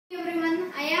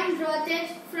am Dhruva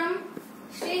from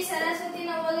Sri Saraswati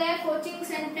Navodaya Coaching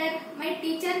Center. My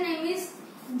teacher name is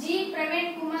G.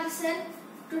 Praveen Kumar sir.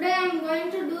 Today I am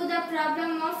going to do the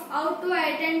problem of how to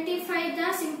identify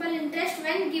the simple interest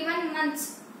when given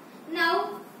months.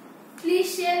 Now,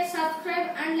 please share,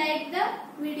 subscribe and like the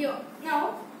video.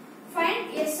 Now,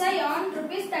 find SI on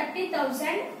rupees 30,000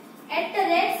 at the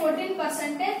rate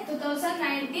 14%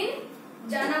 2019,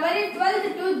 January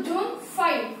 12th to June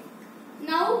 5.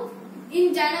 Now,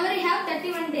 in January have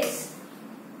 31 days.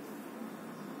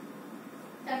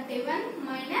 31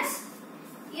 minus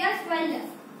year 12.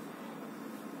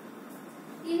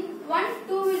 In 1,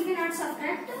 2 will be not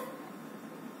subtract.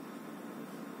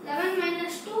 11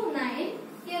 minus 2, 9.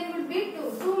 Here will be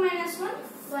 2. 2 minus 1,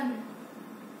 1.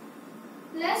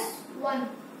 Plus 1.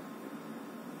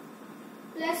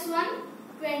 Plus 1,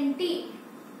 20.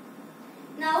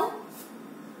 Now,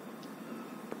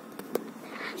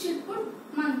 you should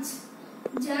put months.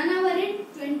 January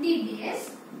 20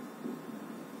 days.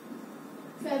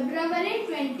 February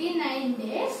 29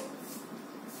 days.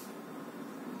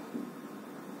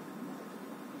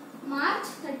 March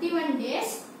 31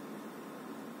 days.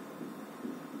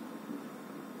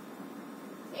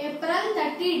 April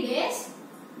 30 days.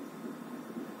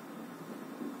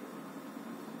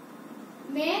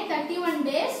 May 31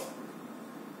 days.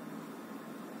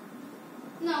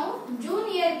 Now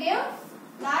June year gave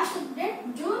last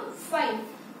date June 5.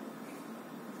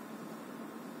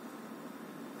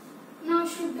 Now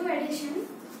should do addition.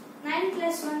 9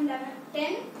 plus 1 11,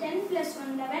 10, 10 plus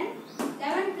 1 11,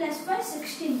 11 plus 5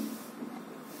 16.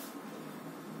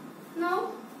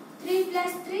 Now 3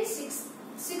 plus 3 6,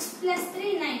 6 plus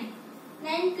 3 9,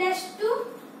 9 plus 2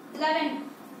 11,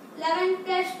 11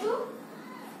 plus 2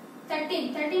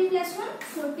 13, 13 plus 1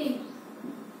 14,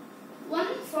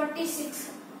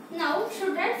 146. Now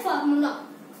should write formula.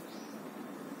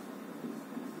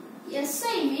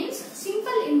 SI means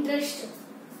simple interest.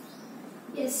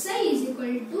 SI is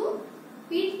equal to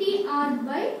PTR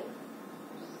by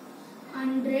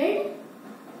 100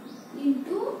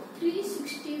 into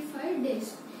 365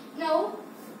 days. Now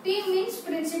P means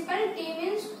principal, T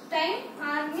means time,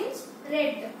 R means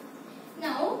rate.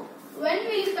 Now when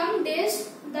will come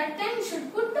days, that time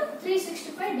should put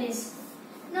 365 days.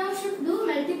 Now should do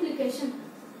multiplication.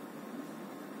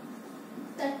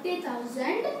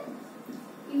 30,000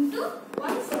 into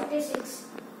 146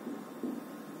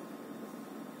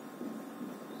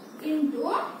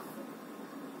 into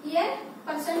here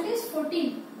percentage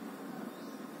 14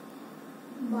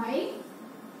 by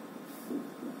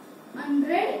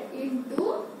 100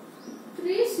 into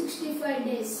 365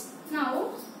 days.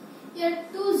 Now here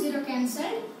 2 0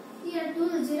 cancelled, here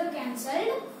 2 0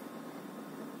 cancelled,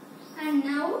 and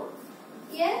now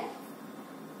here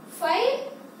 5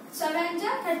 7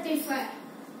 35.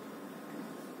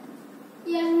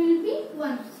 Here will be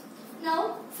 1.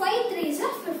 Now 5 3 is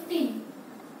 15.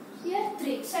 Here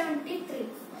 3 73.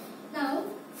 Now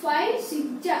 5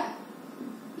 6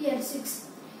 here 6,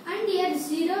 and here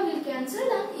 0 will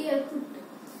cancel and here put.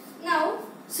 Now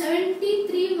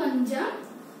 73 1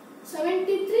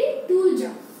 73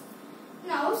 2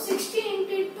 Now 60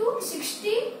 into 2, 60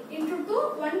 into 2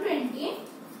 120,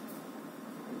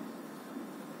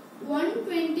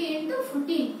 120 into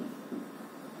 14.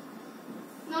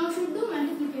 Now should do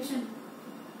multiplication.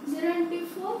 0 into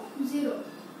 4 0,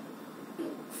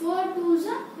 4 2s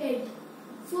are 8,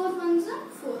 4 1s are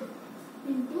 4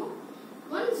 into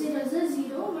 1 0s are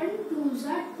 0, 1 2s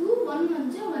are 2, 1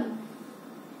 1s are 1.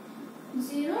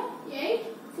 0 8,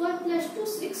 4 plus 2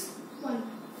 6 1.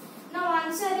 Now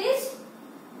answer is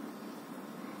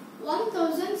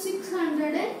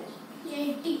 1680.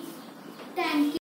 Thank you.